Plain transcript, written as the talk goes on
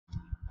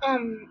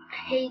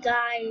Hey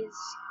guys,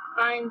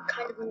 I'm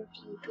kind of new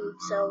to YouTube,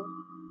 so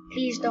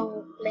please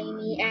don't blame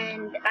me.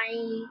 And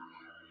I'm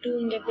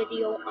doing a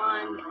video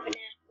on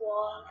FNAF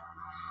World.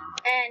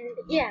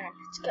 And yeah,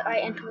 let's get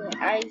right into it.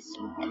 As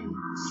you can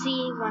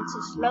see, once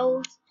it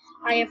loads,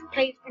 I have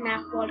played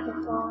FNAF World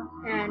before,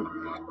 and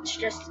let's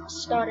just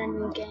start a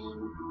new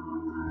game.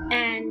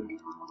 And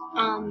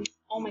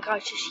oh my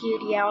gosh, just hear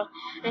the owl.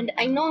 And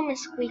I know I'm a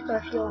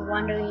squeaker if you're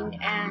wondering,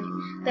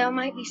 and there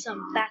might be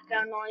some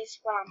background noise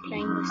while I'm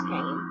playing this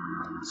game.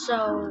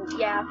 So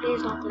yeah,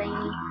 please don't blame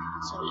me.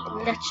 So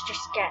let's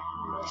just get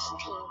this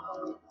team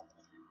going.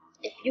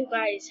 If you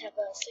guys have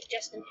a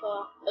suggestion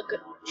for a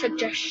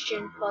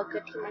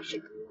good team I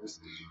should use,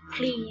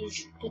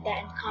 please put that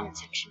in the comment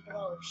section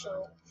below.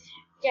 So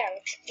yeah,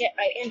 let's get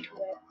right into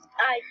it.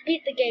 I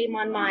beat the game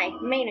on my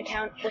main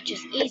account, which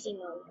is easy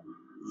mode.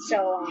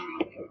 So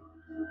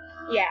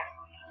yeah,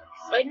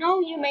 I know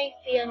you may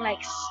feel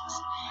like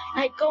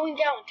going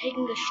out and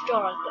taking a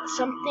stroll, but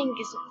something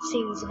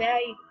seems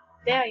very,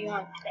 very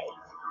wrong today.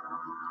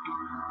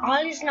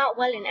 All is not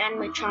well in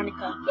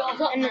Animatronica.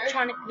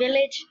 Animatronic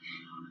Village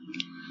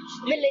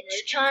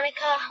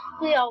Tronica,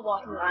 we are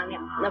walking around it.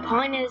 The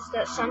point is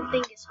that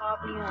something is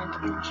horribly wrong.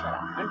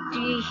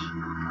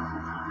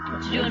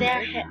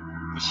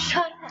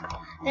 Shut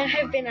up. There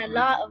have been a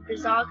lot of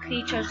bizarre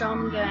creatures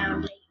roaming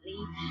around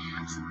lately,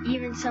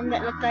 even some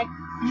that look like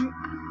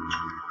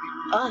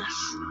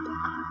us.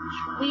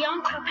 We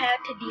aren't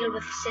prepared to deal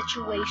with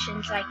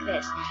situations like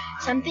this.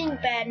 Something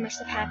bad must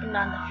have happened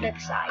on the flip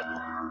side.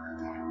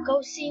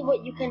 Go see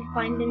what you can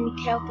find and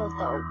be careful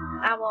though.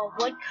 Our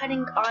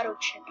wood-cutting auto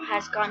chip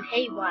has gone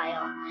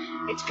haywire.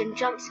 It's been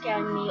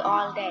jump-scaring me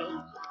all day.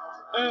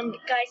 And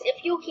guys,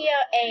 if you hear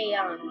a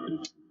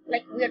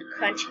like weird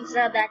crunching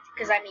sound, that's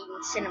because I'm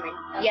eating cinnamon.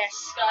 That's yes,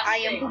 disgusting. I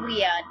am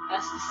weird.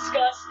 That's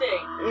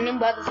disgusting. No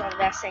brothers over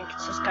there saying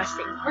it's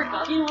disgusting.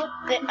 You know what?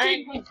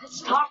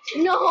 It's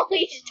toxic. No,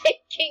 he's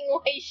taking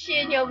away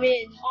shit, yo,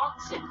 man.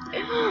 Toxic.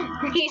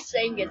 He's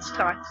saying it's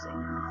toxic.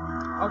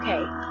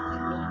 Okay.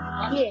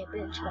 Yeah,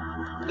 bitch.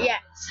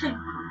 Yes.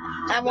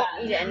 I won't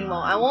eat it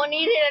anymore. I won't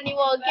eat it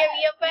anymore. Give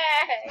me it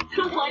back.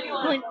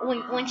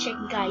 One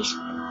second, guys.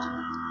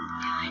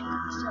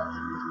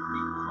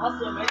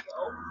 Also, make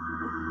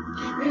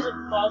There's a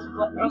pause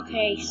button.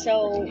 Okay,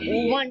 so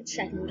 1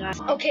 second, guys.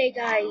 Okay,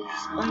 guys,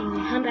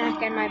 I'm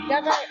back, and my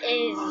brother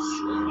is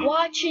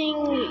watching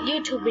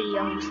YouTube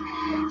videos,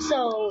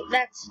 so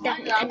that's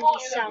definitely gonna be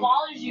some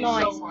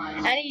noise.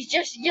 And he's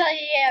just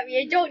yelling at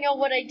me. I don't know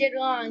what I did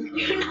wrong.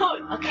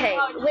 Okay,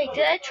 wait,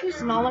 did I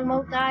choose normal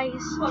mode,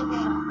 guys?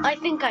 I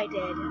think I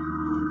did.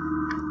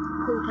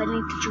 Cool, I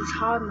need to choose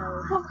hard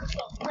mode.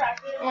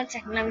 1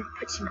 second, let me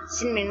put some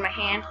cinnamon in my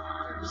hand.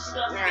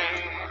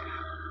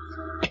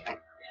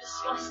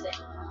 Disgusting.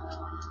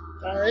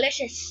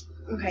 Delicious.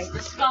 Okay,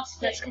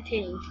 Disgusting. let's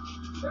continue.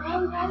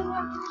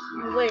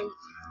 Wait.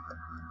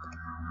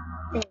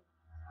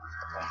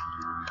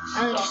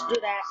 I'll just do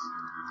that.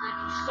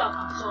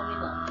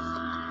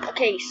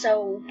 Okay,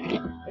 so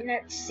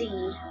let's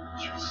see.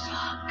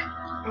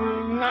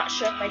 I'm not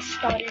sure if I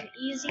started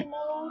easy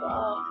mode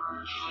or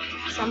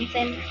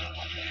something.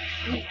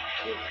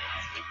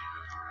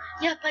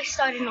 Yep, I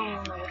started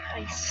normal mode.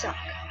 I suck.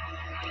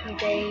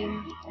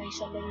 Game,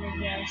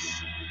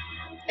 yes.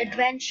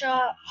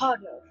 Adventure,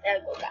 hard mode. There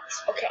we go,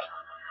 guys. Okay.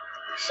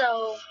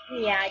 So,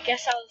 yeah, I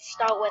guess I'll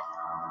start with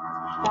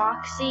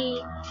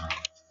Foxy,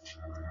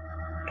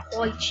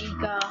 Toy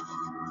Chica,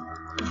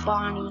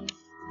 Bonnie,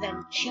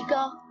 then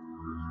Chica.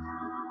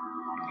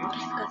 Okay,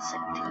 I've got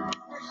 17.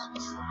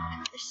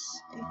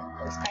 Just put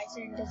those guys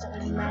in, doesn't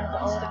really matter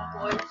the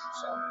order.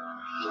 So,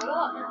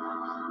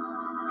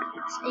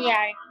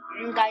 yeah,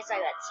 guys, I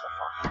got so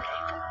far. Okay,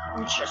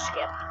 let's just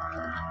skip.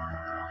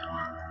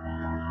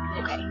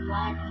 Okay.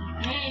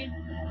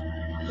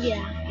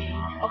 Yeah.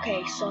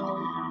 Okay, so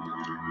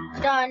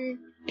done.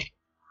 You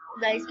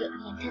guys get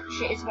the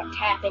intention is what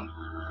happened.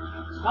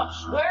 Stop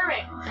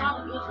swearing. It's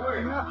not a good word.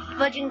 I'm not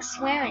fudging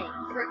swearing.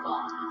 Frick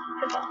off.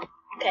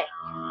 Okay.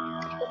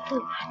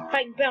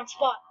 Fighting brown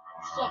spot.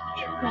 Suck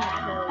your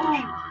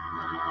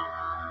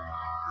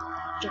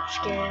Jump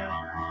scare.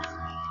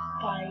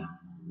 By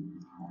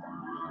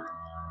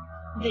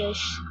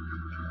this.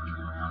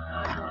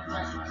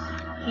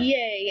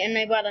 Yay, and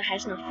my brother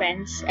has no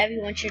friends.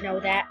 Everyone should know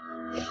that.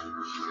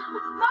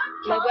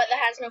 My brother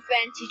has no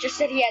friends. He just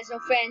said he has no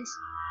friends.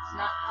 It's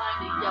not time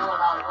to yell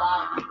it out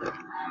loud.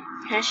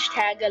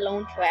 Hashtag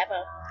alone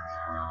forever.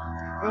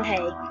 Okay.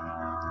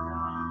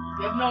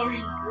 You have no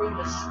reason to ruin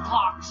the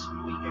stock,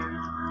 squeaker.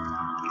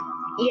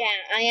 Yeah,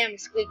 I am a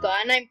squeaker,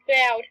 and I'm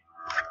proud.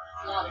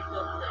 It's not a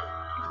good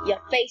thing.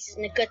 Your face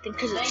isn't a good thing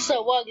because it's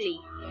so ugly.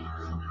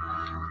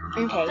 I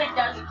Okay. think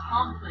that's a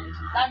compliment.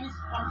 That means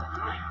it's part of the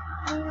point.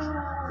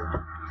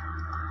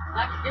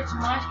 It's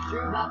my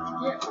you're about to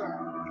get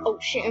burned. Oh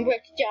shit, and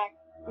break the jar.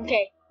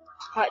 Okay.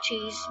 Hot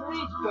cheese.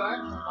 Please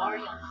burn from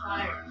already on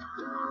fire.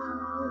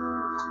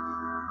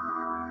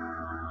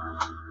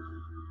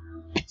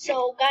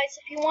 So guys,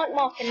 if you want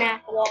more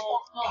FNAF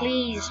World,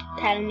 please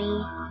tell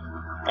me.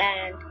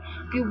 And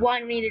if you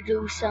want me to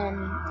do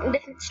some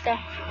different stuff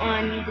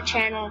on the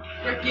channel,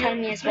 tell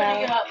me as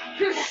well.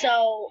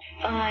 So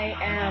I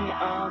am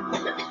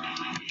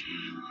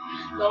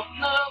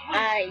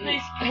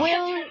I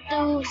will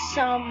do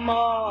some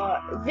more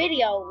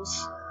videos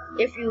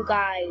if you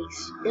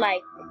guys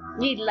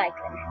really like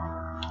them.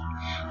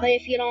 But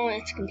if you don't,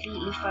 it's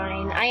completely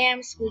fine. I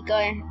am Squeaker,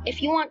 and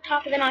if you want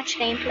top of the notch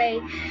gameplay,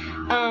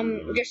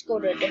 just go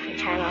to a different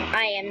channel.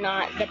 I am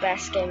not the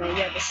best gamer you've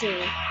ever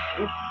seen.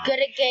 I'm good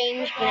at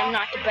games, but I'm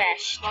not the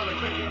best.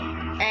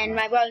 And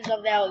my brother's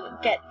over there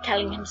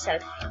getting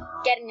himself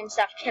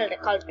killed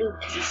at Call of Duty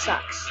because he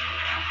sucks.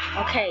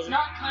 Okay. It's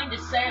not kind to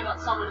say about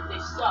someone if they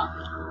suck.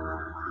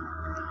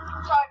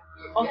 Sorry.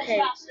 Okay,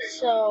 Yes,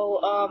 so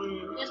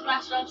Yes,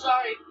 Master, I'm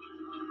sorry.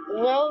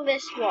 will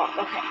this walk?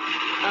 Okay.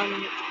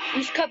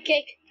 Use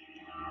cupcake.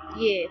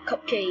 Yeah,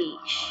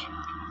 cupcakes.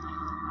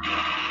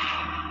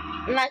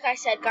 And like I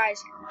said,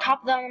 guys,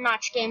 top of the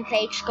notch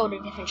gameplay. Just go to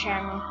a different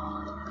channel.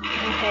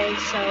 Okay,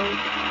 so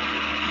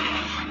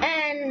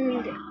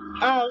and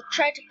I'll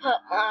try to put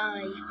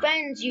my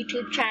friends'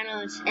 YouTube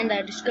channels in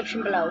the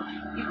description below.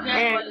 You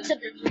can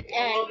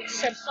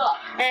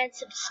And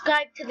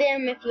subscribe to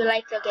them if you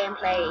like their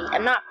gameplay.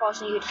 I'm not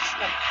forcing you to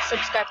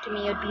subscribe to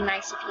me. It would be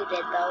nice if you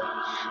did though,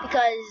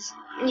 because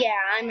yeah,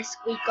 I'm a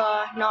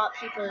squeaker.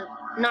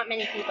 Not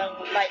many people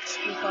like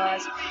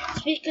squeakers.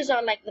 Squeakers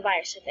are like the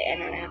virus of the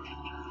internet.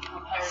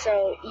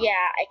 So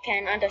yeah, I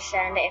can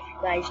understand if you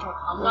guys don't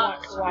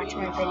want to watch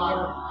my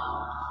video.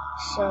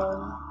 So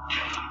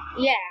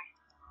yeah,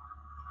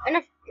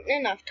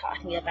 enough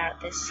talking about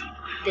this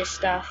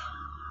stuff.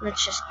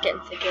 Let's just get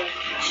into the game.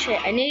 Shit,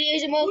 I need to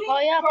use a move.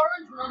 Hurry up.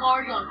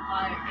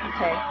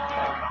 Okay.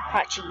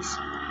 Hot cheese.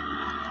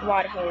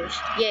 Water hose.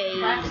 Yay.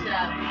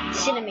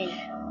 Cinnamon.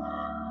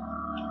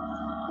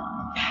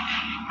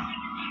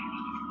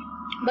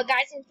 But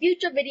guys, in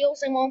future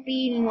videos, I won't be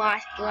eating raw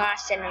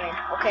cinnamon,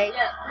 okay?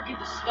 Yeah, pretty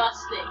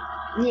disgusting.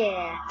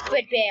 Yeah.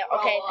 Fredbear.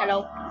 Okay,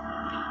 hello.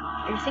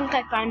 I think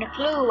I found a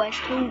clue as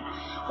to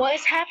what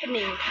is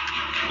happening.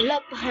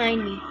 Look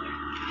behind me.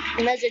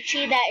 And there's a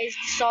tree that is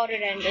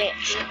disordered and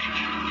glitched.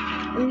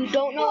 You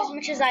don't know as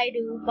much as I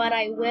do, but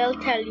I will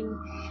tell you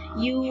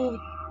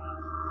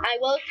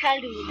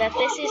that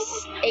this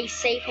is a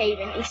safe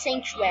haven, a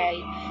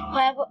sanctuary.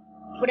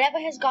 Whatever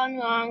has gone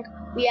wrong,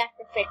 we have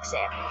to fix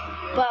it.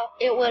 But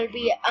it will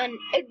be an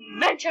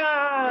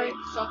adventure!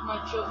 Suck my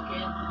joke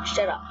in.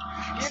 Shut up.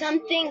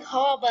 Something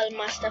horrible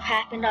must have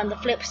happened on the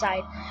flip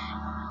side,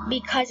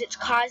 because it's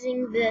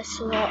causing this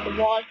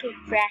wall to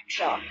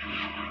fracture.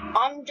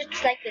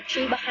 Just like the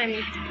tree behind me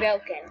is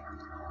broken.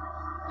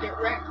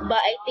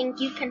 But I think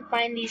you can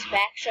find these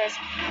fractures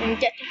and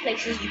get to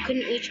places you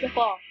couldn't reach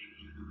before.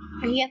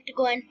 And you have to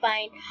go and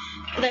find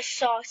the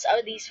source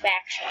of these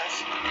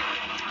fractures.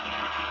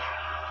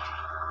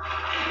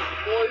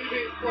 Will you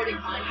be recording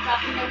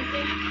Minecraft and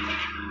everything?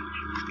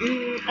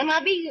 And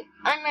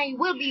I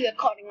will be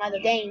recording other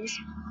games.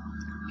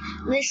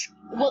 This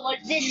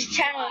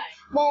channel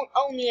won't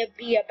only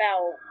be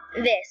about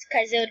this,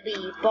 because it would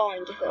be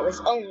boring if it was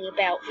only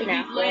about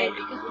FNAF.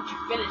 Because once you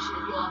finish it,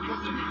 you'll have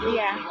nothing to do with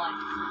your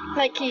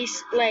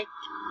life. Like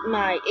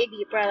my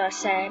idiot brother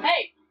said.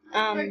 Hey!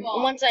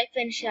 Once I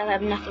finish, I'll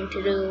have nothing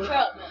to do.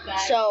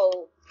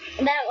 So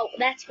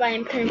that's why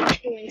I'm kind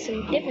of doing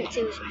some different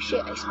things.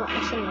 Shit, I smoked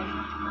my cinnamon.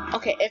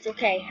 Okay, it's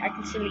okay. I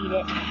can still eat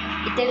it.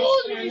 It didn't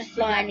spin on the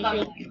floor or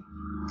anything.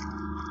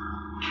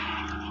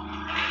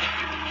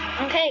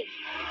 Okay.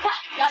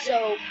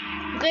 So,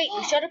 great,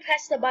 you should have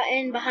pressed the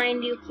button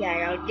behind you.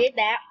 Yeah, I did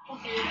that.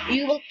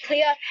 You will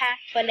clear a path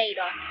for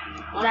later.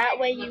 That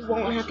way you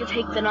won't have to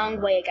take the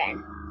long way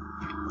again.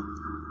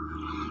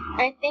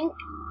 I think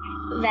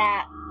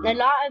that a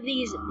lot of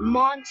these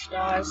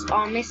monsters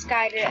are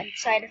misguided and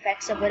side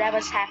effects of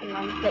whatever's happening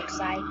on the flip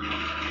side.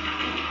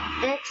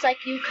 It looks like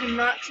you can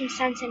knock some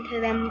sense into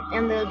them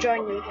and they'll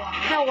join you.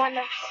 How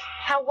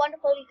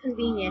wonderfully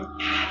convenient.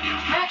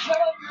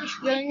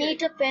 You'll need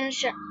to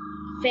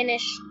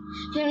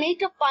You'll need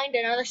to find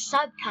another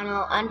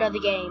sub-tunnel under the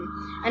game,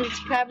 and it's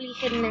probably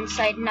hidden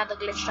inside another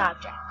glitched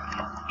object.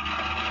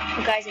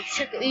 Oh, guys, I'm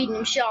sick of eating,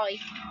 I'm sorry.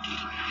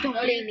 Don't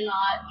blame me.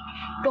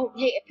 Don't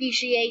hate,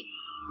 appreciate.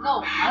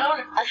 No, I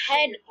don't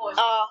Ahead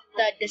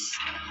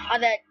are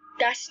the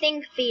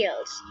dusting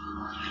fields.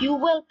 You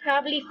will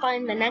probably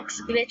find the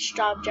next glitched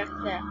object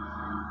there.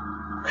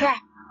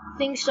 Crap,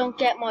 things don't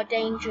get more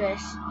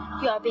dangerous.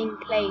 You are being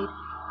played.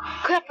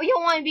 Crap, you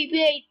don't want to be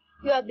played.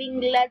 You are being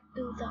led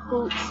through the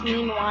hoops.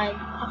 Meanwhile,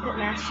 Puppet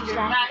Master's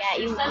laughing at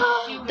you.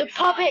 The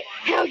puppet!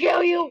 How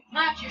dare you!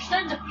 Max, your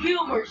sense of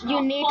humor is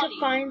You need funny. to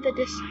find the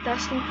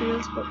dusting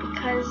fields, but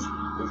because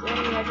there's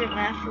only legend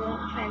left, you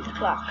won't find the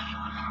clock.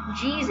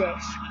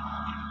 Jesus.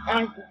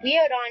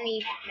 Weird on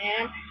me,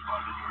 man.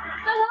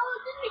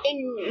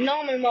 In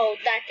normal mode,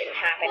 that didn't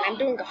happen. I'm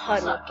doing a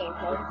hard mode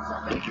gameplay.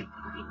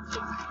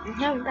 I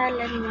haven't battled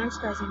any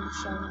monsters in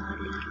this song,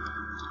 hardly.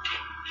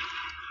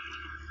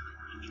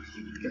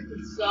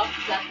 Suck,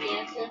 is that the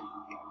answer?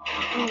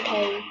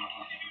 Okay.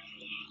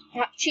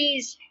 Hot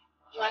cheese.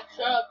 Like,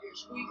 shut up, you're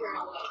squeaker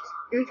noise.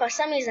 And for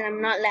some reason,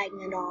 I'm not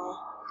lagging at all.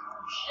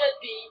 Should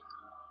be.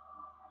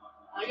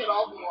 I could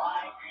all be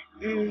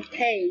lying.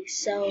 Okay,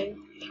 so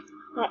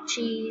hot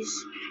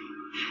cheese.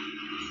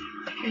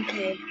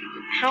 Okay,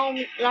 how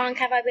long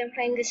have I been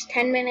playing this?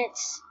 10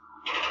 minutes?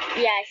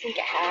 Yeah, I think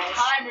it has.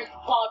 Timer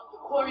clock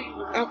according to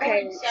the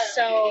Okay,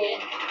 so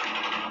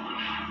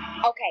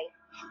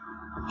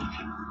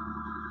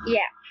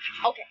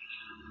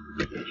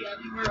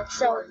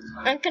so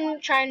I'm gonna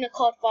try and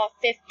record for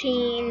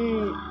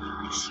 15,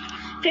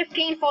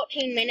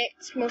 14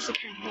 minutes. Mostly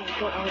kind of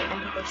don't only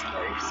enter those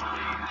stories.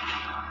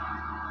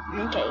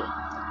 Okay,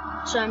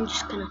 so I'm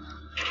just gonna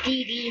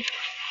DD.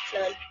 So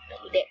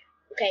there.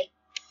 Okay.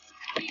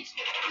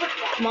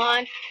 Come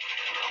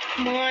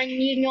on,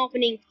 need an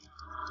opening.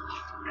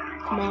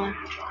 Come on.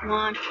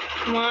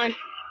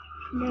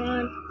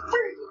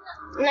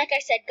 Like I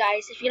said,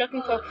 guys, if you're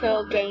looking for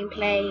pro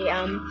gameplay,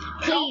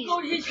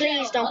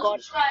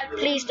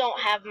 please don't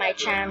have my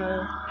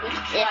channel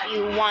if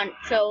you want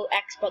pro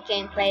expert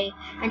gameplay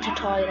and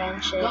tutorial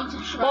and shit.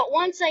 But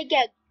once I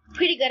get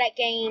pretty good at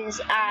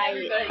games,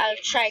 I'll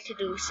try to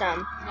do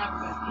some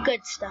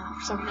good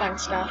stuff, some fun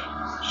stuff.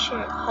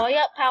 Shit. Hurry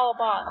up,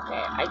 Powerball.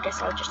 Okay, I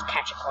guess I'll just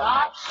catch a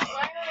call.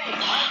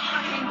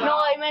 No,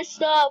 I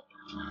messed up.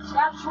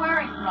 Stop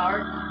swearing,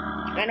 Nard.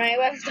 And I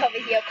messed up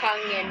with your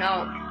calling me a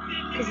knob,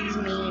 because he's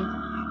mean.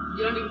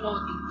 You don't even know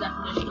what the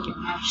definition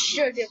of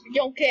Sure,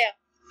 don't care.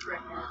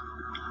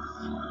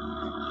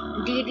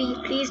 Didi,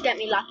 please get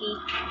me lucky.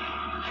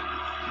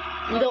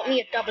 You don't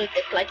need a double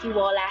dip like you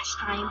were last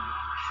time.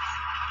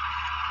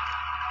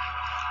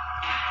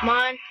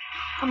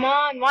 Come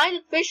on, why is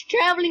the fish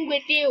traveling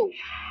with you?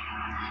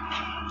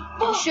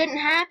 This shouldn't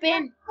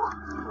happen.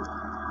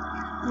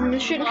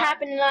 This shouldn't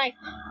happen in life.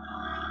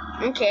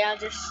 Okay, I'll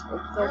just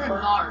go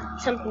for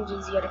something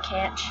easier to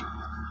catch.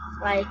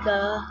 Like,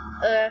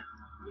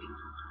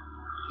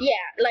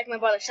 yeah, like my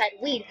brother said,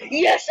 weed.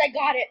 Yes, I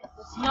got it.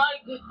 It's not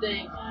a good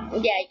thing.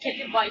 Yeah, you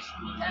Take advice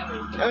from me,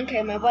 ever.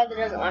 Okay, my brother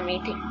doesn't want me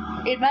to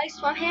take advice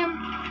from him.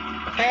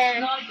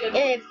 And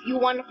if you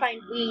want to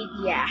find weed,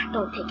 yeah,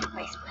 don't take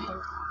advice from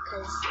him.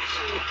 Because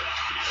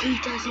he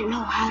doesn't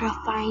know how to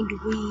find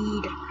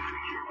weed.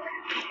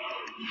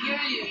 You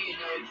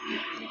know.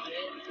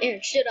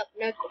 And shut up,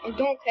 Nick. I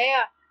don't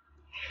care.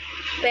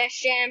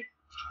 Best jam,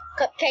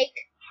 cupcake.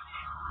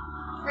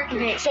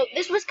 Okay, so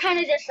this was kind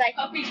of just like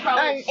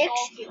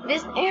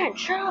this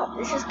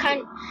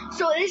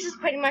is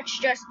pretty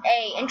much just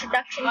a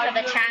introduction to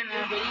the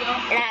channel,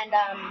 and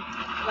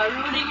Am I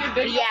ruining your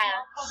video?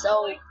 yeah.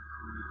 So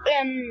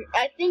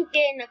I think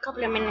in a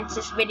couple of minutes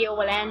this video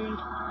will end.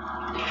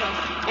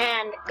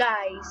 And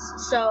guys,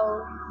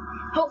 so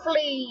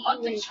hopefully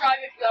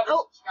unsubscribe if you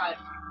ever subscribe.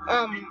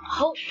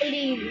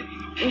 Hopefully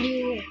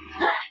you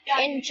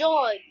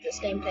enjoyed this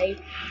gameplay,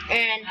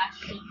 and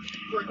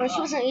which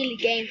wasn't really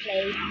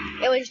gameplay,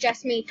 it was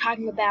just me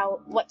talking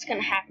about what's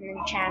gonna happen in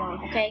the channel,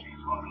 okay?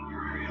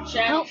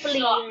 Hopefully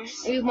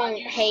you won't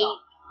hate,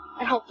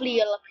 and hopefully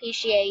you'll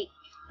appreciate.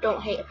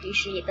 Don't hate,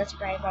 appreciate, that's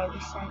what I've already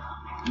said.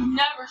 You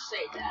never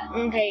say that.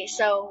 Okay,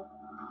 so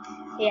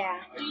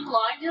yeah. Are you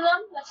lying to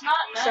them? That's not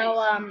nice.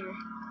 So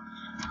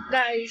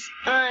guys,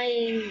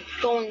 I'm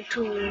going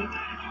to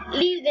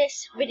leave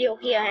this video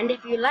here, and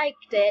if you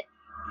liked it,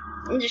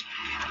 just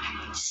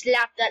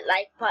slap that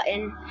like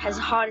button as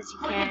hard as you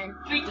can.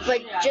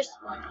 But just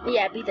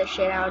beat the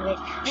shit out of it.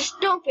 Just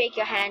don't break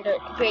your hand or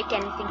break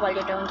anything while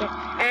you're doing it.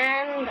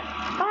 And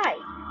bye.